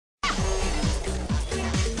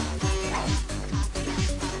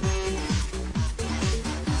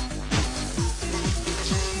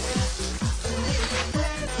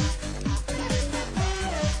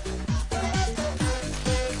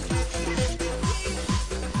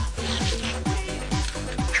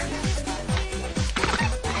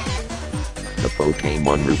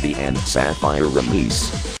Pokemon Ruby and Sapphire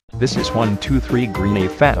release. This is 123 Greeny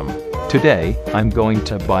Phatom. Today, I'm going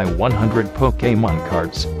to buy 100 Pokemon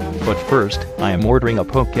cards. But first, I am ordering a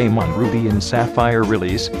Pokemon Ruby and Sapphire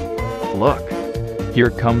release. Look! Here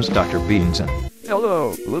comes Dr. Beanson.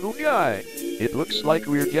 Hello, little guy. It looks like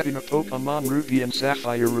we're getting a Pokemon Ruby and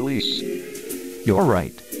Sapphire release. You're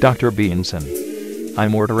right, Dr. Beanson.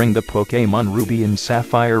 I'm ordering the Pokemon Ruby and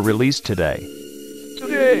Sapphire release today.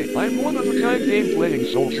 Today, I'm one-of-a-kind game-playing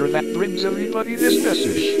soldier that brings everybody this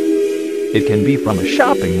message. It can be from a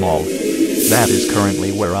shopping mall. That is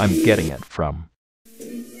currently where I'm getting it from.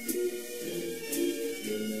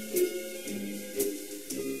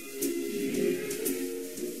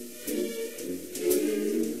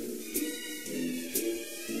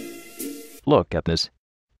 Look at this.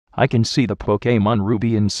 I can see the Pokemon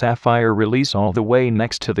Ruby and Sapphire release all the way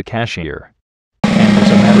next to the cashier. And as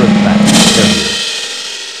a matter of fact, they're here.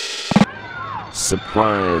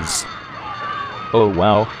 Surprise! Oh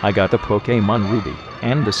wow, I got the Pokemon Ruby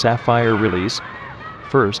and the Sapphire release.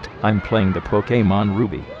 First, I'm playing the Pokemon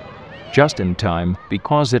Ruby. Just in time,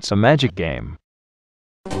 because it's a magic game.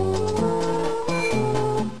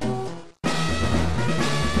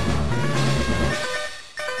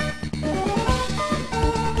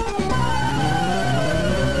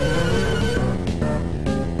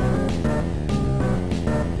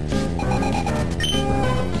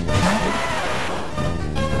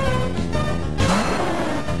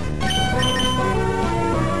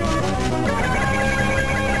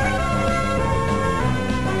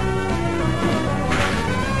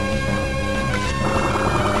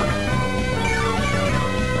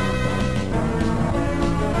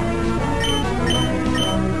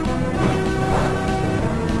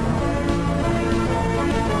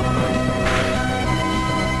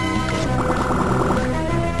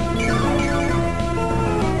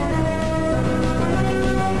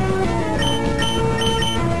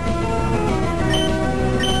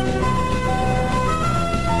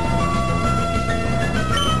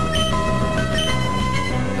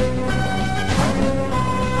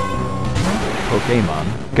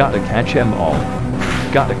 Pokemon, gotta catch 'em all.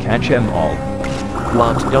 Gotta catch 'em all.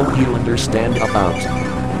 What don't you understand about?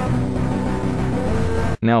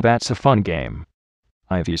 Now that's a fun game.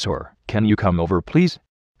 Ivysaur, can you come over please?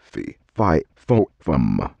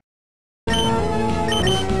 Phatom.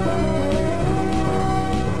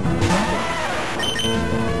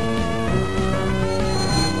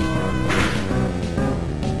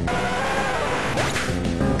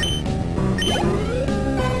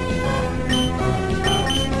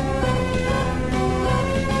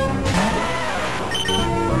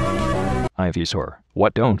 Ivysaur,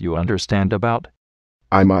 what don't you understand about?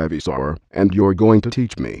 I'm Ivysaur, and you're going to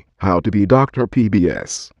teach me how to be Dr.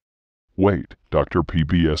 PBS. Wait, Dr.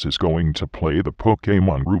 PBS is going to play the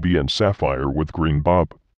Pokemon Ruby and Sapphire with Green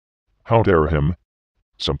Bob. How dare him?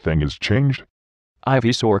 Something has changed?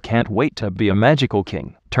 Ivysaur can't wait to be a magical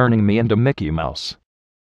king, turning me into Mickey Mouse.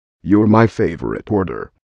 You're my favorite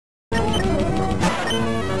order.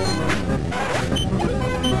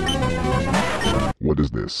 What is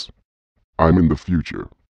this? I'm in the future.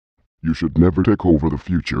 You should never take over the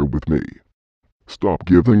future with me. Stop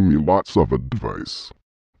giving me lots of advice.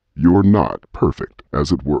 You're not perfect,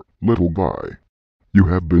 as it were, little guy. You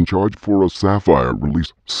have been charged for a Sapphire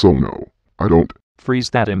release, so no, I don't. Freeze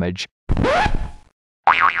that image.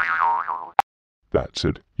 That's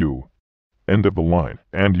it, you. End of the line,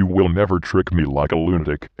 and you will never trick me like a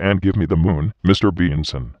lunatic and give me the moon, Mr.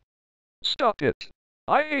 Beanson. Stop it.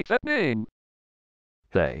 I hate that name.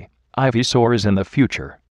 Ivysaur is in the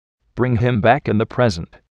future. Bring him back in the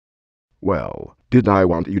present. Well, did I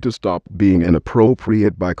want you to stop being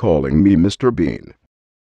inappropriate by calling me Mr. Bean?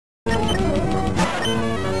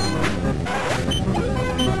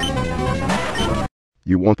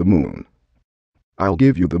 You want the moon? I'll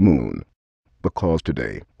give you the moon. Because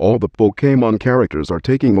today, all the Pokemon characters are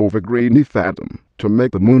taking over Greeny Phatom to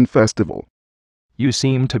make the Moon Festival. You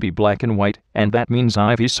seem to be black and white, and that means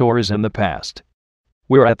Ivysaur is in the past.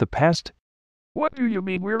 We're at the past? What do you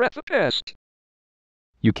mean we're at the past?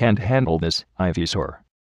 You can't handle this, Ivysaur.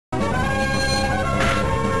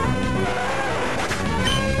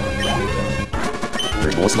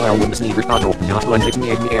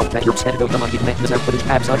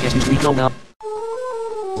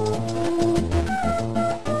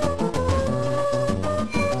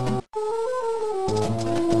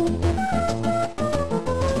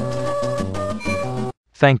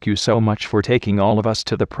 Thank you so much for taking all of us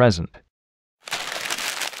to the present.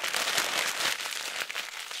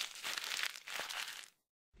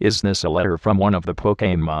 Is this a letter from one of the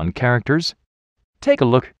Pokemon characters? Take a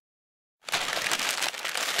look.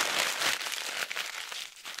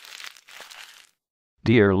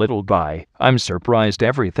 Dear little guy, I'm surprised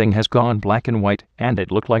everything has gone black and white and it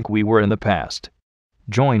looked like we were in the past.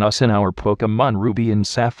 Join us in our Pokemon Ruby and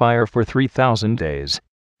Sapphire for 3,000 days.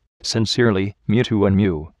 Sincerely, Mewtwo and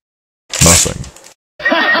Mew. Nothing.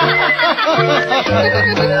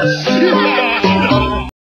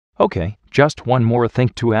 Okay, just one more thing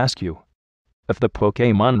to ask you. If the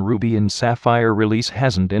Pokemon Ruby and Sapphire release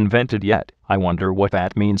hasn't invented yet, I wonder what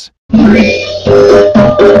that means.